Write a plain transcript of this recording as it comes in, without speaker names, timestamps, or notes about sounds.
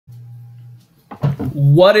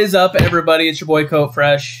What is up, everybody? It's your boy Coat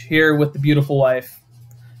Fresh here with the beautiful wife.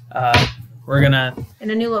 We're gonna in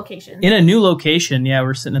a new location. In a new location, yeah.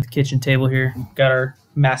 We're sitting at the kitchen table here. Got our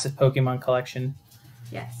massive Pokemon collection.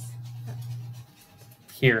 Yes.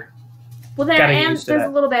 Here. Well, there and there's a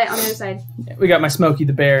little bit on the other side. Yeah, we got my Smokey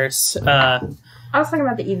the Bears. I was talking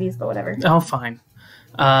about the EVs, but whatever. Oh, fine.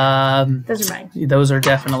 Those are mine. Those are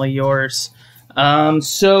definitely yours.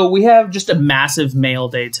 So we have just a massive mail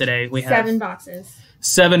day today. We have 7 boxes.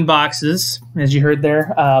 7 boxes, as you heard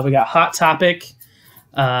there. We got Hot Topic,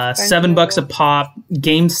 $7 a pop,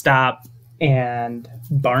 GameStop, and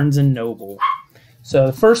Barnes & Noble. So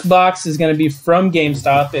the first box is going to be from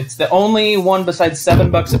GameStop. It's the only one besides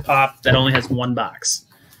 $7 a pop that only has 1 box.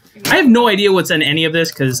 I have no idea what's in any of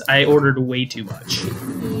this because I ordered way too much.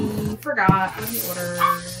 Forgot what you ordered.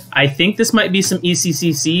 I think this might be some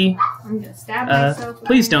ECCC. I'm going to stab myself.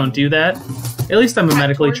 Please don't do that. At least I'm a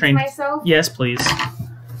medically trained. Myself? Yes, please.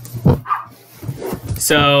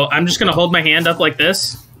 So I'm just going to hold my hand up like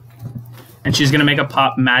this. And she's going to make a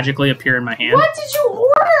pop magically appear in my hand. What did you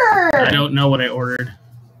order? I don't know what I ordered.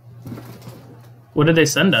 What did they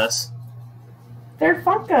send us? They're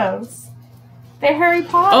Funkos. They're Harry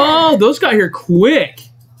Potter. Oh, those got here quick.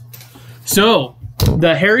 So,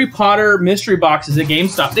 the Harry Potter mystery boxes at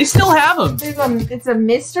GameStop, they still have them. It's a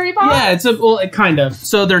mystery box? Yeah, kind of.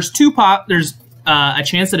 So there's 2 pop. There's a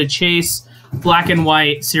chance at a chase, black and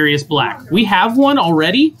white, Sirius Black. We have one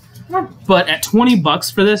already, but at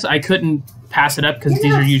 $20 for this, I couldn't pass it up because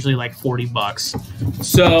these are usually like $40.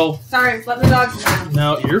 So sorry, let the dogs down.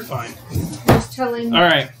 No, you're fine. Just chilling. All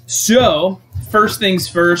right. So first things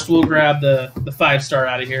first, we'll grab the 5-star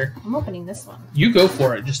out of here. I'm opening this one. You go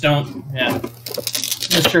for it. Just don't. Yeah.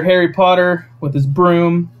 Mr. Harry Potter with his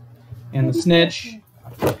broom and the snitch.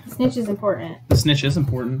 The snitch is important. The snitch is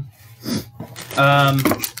important.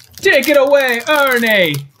 Take it away,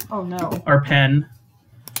 Ernie. Oh no. Our pen.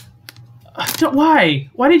 Why?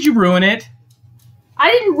 Why did you ruin it?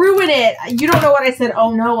 I didn't ruin it. You don't know what I said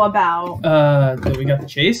oh no about. We got the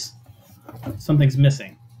chase? Something's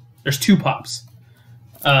missing. There's 2 pops.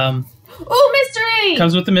 Oh, mystery!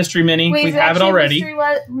 Comes with the mystery mini. Wait, we have it already. Mystery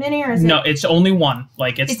mini or is no, it's only one.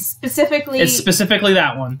 Like it's specifically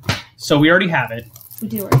that one. So we already have it. We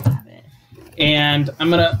do already have it. And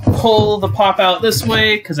I'm gonna pull the pop out this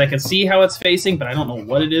way because I can see how it's facing, but I don't know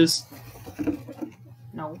what it is.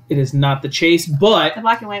 No. It is not the chase, but the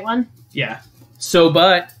black and white one? Yeah. So,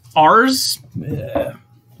 but ours, put it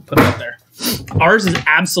up there. Ours is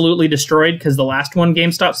absolutely destroyed because the last one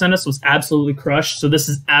GameStop sent us was absolutely crushed. So this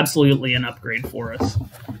is absolutely an upgrade for us.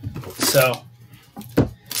 So,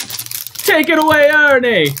 take it away,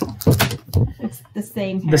 Ernie. It's the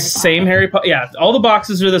same. Harry Potter. Yeah, all the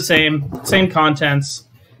boxes are the same contents,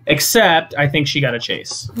 except I think she got a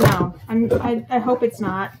chase. No, I hope it's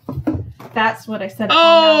not. That's what I said.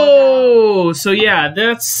 Oh, so yeah,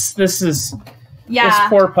 this is. Yeah. This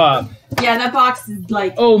poor pop. Yeah, that box is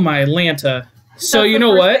like... Oh, my Lanta. So, you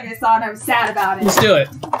know what? I saw and I was sad about it. Let's do it.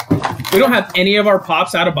 We don't have any of our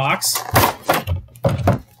pops out of box.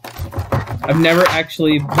 I've never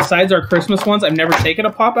actually, besides our Christmas ones, I've never taken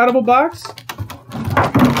a pop out of a box.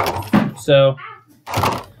 So,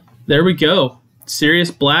 there we go.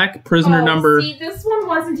 Sirius Black, prisoner number... See, this one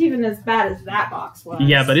wasn't even as bad as that box was.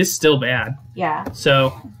 Yeah, but it's still bad. Yeah.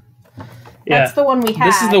 So... Yeah. That's the one we had.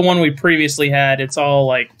 This is the one we previously had. It's all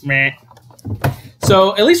like meh.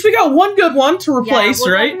 So at least we got one good one to replace,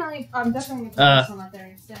 right? I'm definitely gonna put this one up there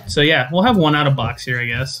instead. So yeah, we'll have one out of box here, I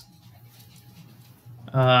guess.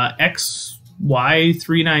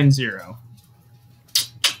 XY390.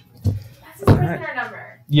 That's his prisoner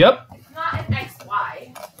number. Yep. It's not an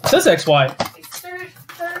XY. It says XY.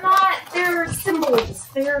 They're not. They're symbols.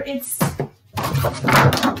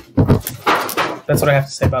 That's what I have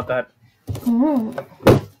to say about that. Mm.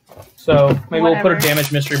 So maybe we'll put a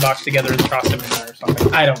damaged mystery box together and toss him in there or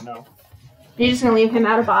something. I don't know. You're just gonna leave him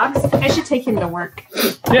out of box? I should take him to work.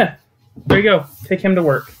 Yeah. There you go. Take him to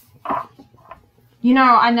work. You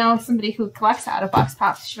know, I know somebody who collects out of box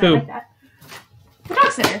pops. Should I like that? The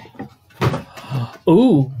dog sitter.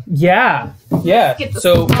 Ooh, yeah. Yeah. Get the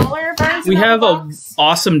so smaller version we have an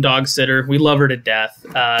awesome dog sitter. We love her to death.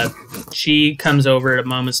 She comes over at a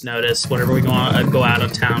moment's notice whenever we go out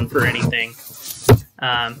of town for anything.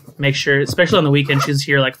 Make sure, especially on the weekend, she's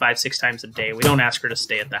here like 5-6 times a day. We don't ask her to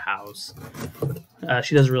stay at the house.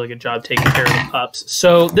 She does a really good job taking care of the pups.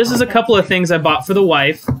 So this is a couple of things I bought for the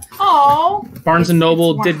wife. Oh. Barnes &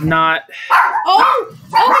 Noble did not... Oh,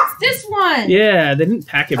 it's this one. Yeah, they didn't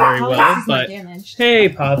pack it very well, but hey,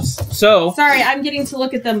 pups. So sorry, I'm getting to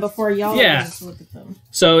look at them before y'all yeah. get to look at them.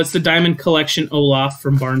 So it's the Diamond Collection Olaf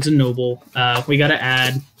from Barnes & Noble. We got to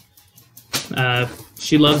add...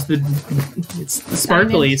 she loves it's the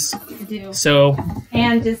sparklies. I do. So...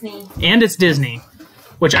 And Disney. And it's Disney.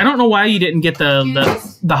 Which I don't know why you didn't get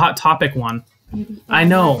the Hot Topic one. I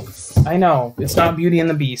know. It's not Beauty and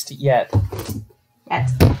the Beast yet. I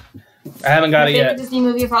haven't got it yet. Disney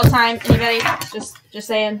movie of all time. Anybody? Just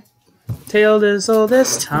saying. Tale as old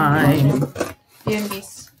as time. Beauty and the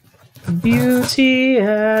Beast. Beauty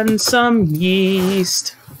and some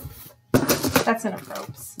yeast. That's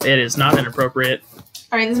inappropriate. It is not inappropriate.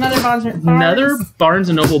 All right, there's another Barnes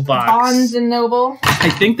 & Noble box. Barnes & Noble. I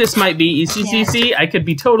think this might be ECCC. Yeah. I could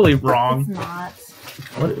be totally wrong. It's not.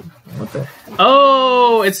 What the?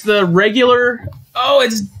 Oh, it's the regular. Oh,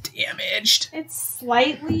 it's damaged. It's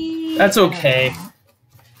slightly. That's okay.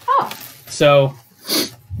 Oh. So,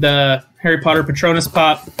 the Harry Potter Patronus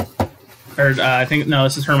Pop, or I think no,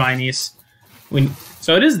 this is Hermione's.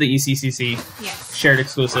 So it is the ECCC shared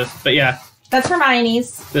exclusive, but yeah. That's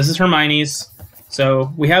Hermione's. This is Hermione's.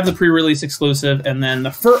 So we have the pre-release exclusive, and then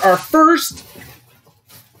our first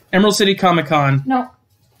Emerald City Comic Con.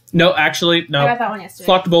 No, actually, no. I got that one yesterday.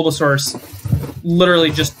 Flock to Bulbasaur's.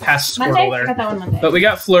 Literally just past Squirtle Monday? there. I got that one Monday. But we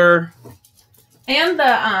got Fleur. And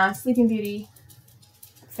the Sleeping Beauty.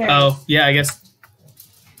 Fairies. Oh, yeah, I guess.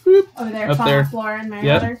 Over there. Up there. Flora and Mary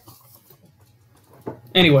Potter.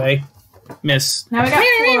 Anyway, Miss. Now we got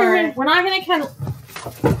Fleur. We're not going to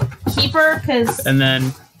keep her because... And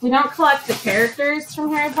then... We don't collect the characters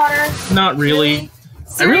from Harry Potter. Not really.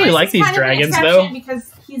 Sirius I really like these dragons, though.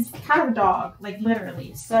 Because he's kind of a dog, like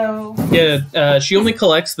literally. So yeah, she only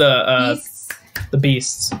collects the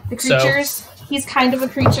beasts, the creatures. So. He's kind of a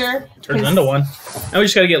creature. Turns into one. Now we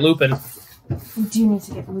just gotta get Lupin. We do need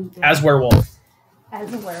to get Lupin as werewolf.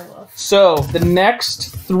 As a werewolf. So the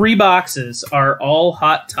next 3 boxes are all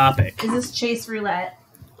Hot Topic. Is this Chase Roulette?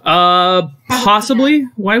 Possibly.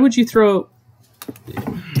 Why would you throw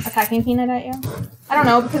a packing peanut at you? I don't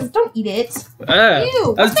know, because don't eat it. Ew,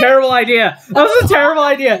 that was a terrible idea. That was a terrible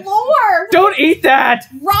idea. Floor. Don't eat that.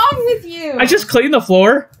 What's wrong with you? I just cleaned the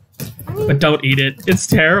floor. But don't eat it. It's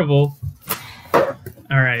terrible. All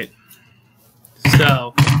right.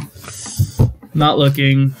 So, not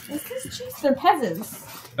looking. This is cheese. They're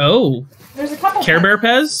Pezzes. Oh. There's a couple. Care Bear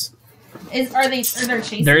Pez? Are there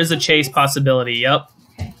Chase? There is a Chase possibility. Yep.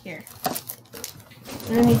 Okay, here.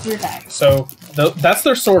 We're gonna need your bag. So that's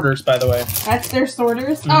their sorters, by the way. That's their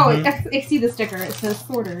sorters. Oh, I see the sticker. It says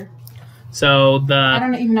sorter. So I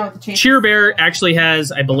don't even know what the Chase. Cheer Bear actually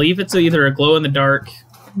has, I believe it's either a glow in the dark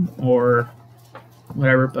or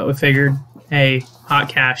whatever. But we figured, hey, hot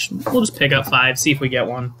cash. We'll just pick up 5, see if we get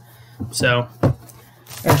one. So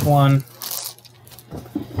there's one.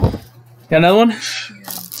 Got another one.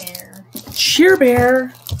 Cheer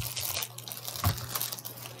Bear.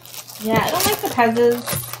 Yeah, I don't like the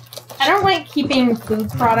Pezzes. I don't like keeping food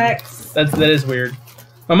products. That is weird.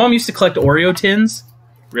 My mom used to collect Oreo tins.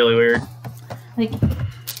 Really weird. Like,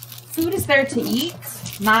 food is there to eat,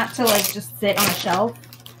 not to, like, just sit on a shelf.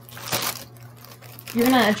 You're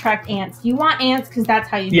gonna attract ants. You want ants because that's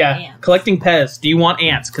how you get ants. Yeah, collecting Pez. Do you want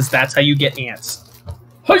ants? Because that's how you get ants.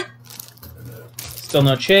 Hey! Still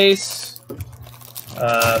no Chase.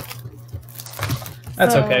 That's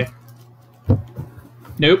okay.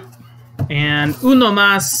 Nope. And uno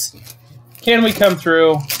más. Can we come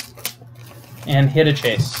through and hit a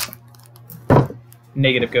Chase?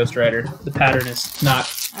 Negative, Ghost Rider. The pattern is not.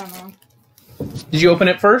 I don't know. Did you open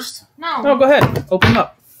it first? No. No, go ahead. Open them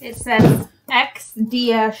up. It says X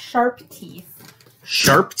Dia Sharp Teeth.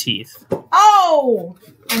 Sharp Teeth. Oh!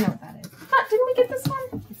 I know what that is. Didn't we get this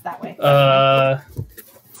one? It's that way.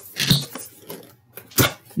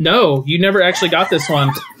 No, you never actually got this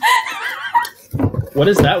one. What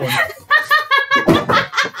is that one?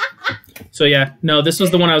 So yeah, no, this was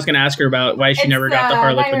the one I was going to ask her about. Why she never got the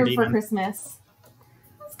Harlequin Demon. For Christmas.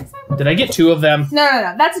 Did I get 2 of them?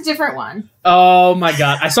 No. That's a different one. Oh my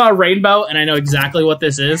god. I saw a rainbow and I know exactly what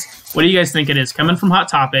this is. What do you guys think it is? Coming from Hot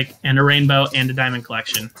Topic and a rainbow and a diamond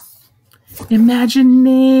collection.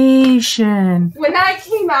 Imagination. When that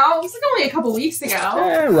came out, it was like only a couple weeks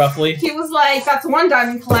ago. Roughly. He was like, that's one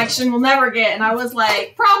diamond collection we'll never get. And I was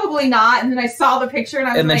like, probably not. And then I saw the picture and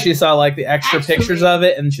I was like... And then she saw like the extra pictures of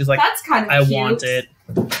it and she's like, that's kind of cute. I want it.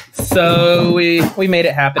 So we made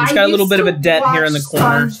it happen. It's got a little bit of a dent here in the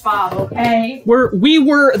corner. SpongeBob, okay? We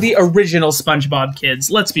were the original SpongeBob kids.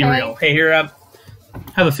 Let's be real. Hey, here,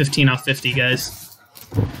 have a 15 off 50, guys.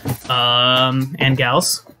 And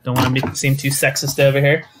gals. Don't want to seem too sexist over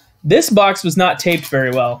here. This box was not taped very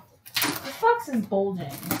well. This box is bulging.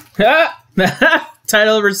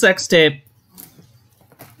 Title over sex tape.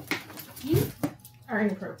 are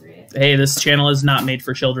inappropriate. Hey, this channel is not made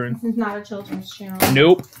for children. This is not a children's channel.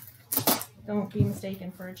 Nope. Don't be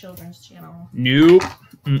mistaken for a children's channel. Nope.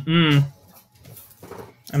 Mm-mm.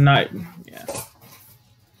 I'm not... Yeah. So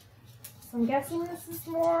I'm guessing this is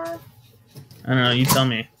more... I don't know. You tell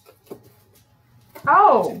me.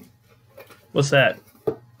 Oh! What's that?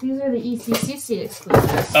 These are the ECCC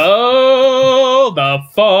exclusives. Oh, the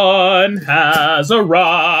fun has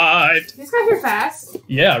arrived. These got here fast.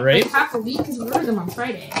 Yeah, right? Like half a week because we ordered them on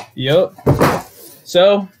Friday. Yep.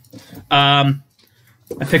 So, I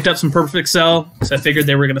picked up some Perfect Cell because I figured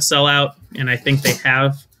they were going to sell out, and I think they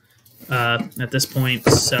have at this point.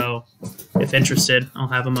 So, if interested, I'll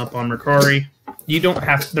have them up on Mercari. You don't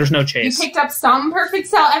have... There's no chase. You picked up some Perfect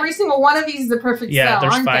Cell? Every single one of these is a Perfect Yeah, Cell,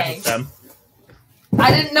 there's aren't 5 they? of them. I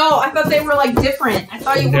didn't know. I thought they were, like, different. I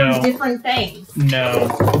thought you ordered different things. No.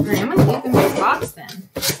 Alright, I'm going to keep them in the box, then.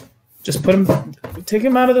 Just put them... Take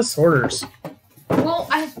them out of the sorters. Well,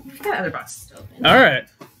 we've got other boxes to open. Alright.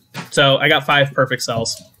 So, I got 5 Perfect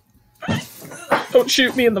Cells. Don't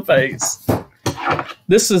shoot me in the face.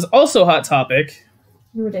 This is also Hot Topic.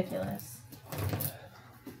 You're ridiculous.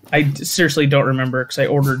 I seriously don't remember because I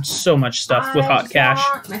ordered so much stuff with Hot Cash.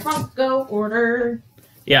 My Funko order.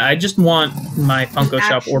 Yeah, I just want my Funko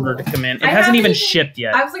Shop order to come in. It hasn't even shipped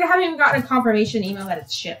yet. I was like, I haven't even gotten a confirmation email that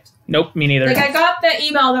it's shipped. Nope, me neither. Like, I got the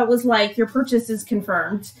email that was like, your purchase is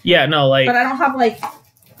confirmed. Yeah, no, like... But I don't have, like...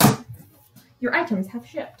 Your items have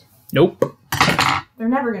shipped. Nope. They're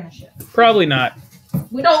never going to ship. Probably not.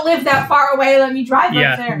 We don't live that far away. Let me drive up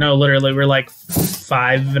there. Yeah, no, literally, we're like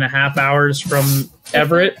 5.5 hours from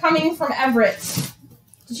Everett. Coming from Everett.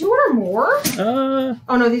 Did you order more? Oh,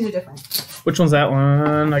 no, these are different. Which one's that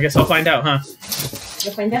one? I guess I'll find out, huh?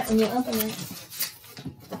 You'll find out when you open it.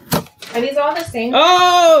 Are these all the same?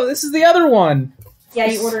 Oh, this is the other one. Yeah,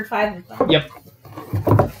 you ordered 5 of them. Yep.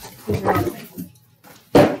 These are all the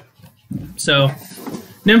same. So,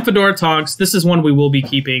 Nymphadora Tonks. This is one we will be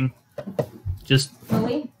keeping. Just...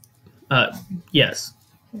 Lily? Yes.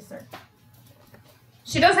 Yes, sir.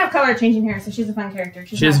 She does have color changing hair, so she's a fun character.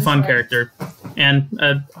 She is a fun character. And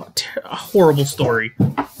a horrible story.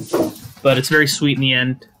 But it's very sweet in the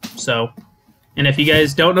end. So, and if you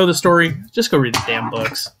guys don't know the story, just go read the damn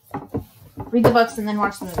books. Read the books and then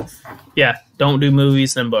watch the movies. Yeah, don't do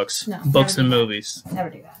movies then books. No, books and movies. Never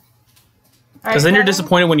do that. Because then you're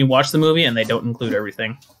disappointed when you watch the movie and they don't include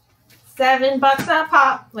everything. $7 a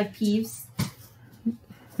pop, like Peeves.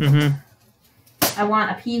 Mm-hmm. I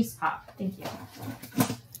want a Peeves pop. Thank you.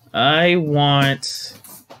 I want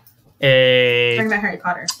a... Talking about Harry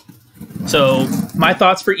Potter. So, my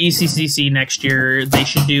thoughts for ECCC next year, they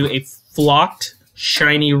should do a flocked,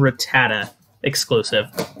 shiny Rattata exclusive.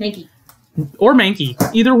 Mankey. Or Mankey.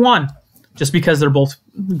 Either one. Just because they're both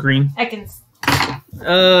green. Ekans.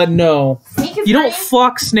 No. Snake is you green. don't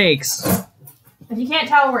flock snakes. If you can't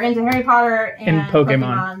tell, we're into Harry Potter and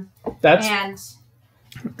Pokemon. That's...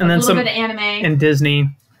 And then a little bit of anime. And Disney.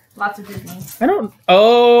 Lots of Disney. I don't...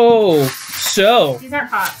 Oh, so... These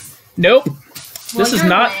aren't Pops. Nope. Well, this is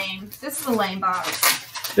not... Lame. This is a lame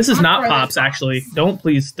box. This is not Pops, actually.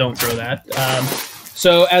 Please don't throw that.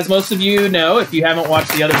 So, as most of you know, if you haven't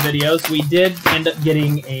watched the other videos, we did end up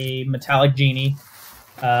getting a metallic genie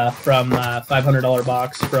from a $500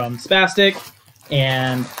 box from Spastic.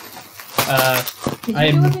 And... Did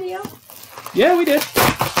you do a video? Yeah, we did.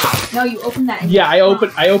 No, you opened that. Yeah, I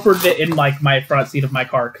opened it in like my front seat of my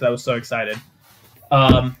car because I was so excited.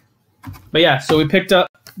 But yeah, so we picked up.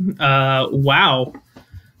 Wow.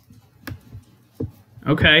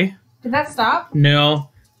 Okay. Did that stop? No,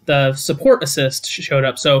 the support assist showed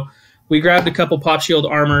up. So we grabbed a couple Pop Shield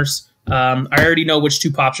armors. I already know which 2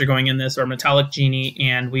 pops are going in this, or Metallic Genie,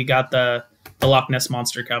 and we got the Loch Ness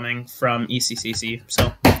Monster coming from ECCC.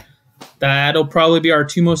 So that'll probably be our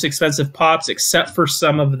 2 most expensive pops, except for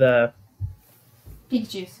some of the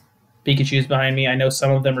Pikachu's behind me. I know some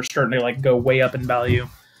of them are starting to like go way up in value.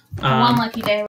 One lucky day.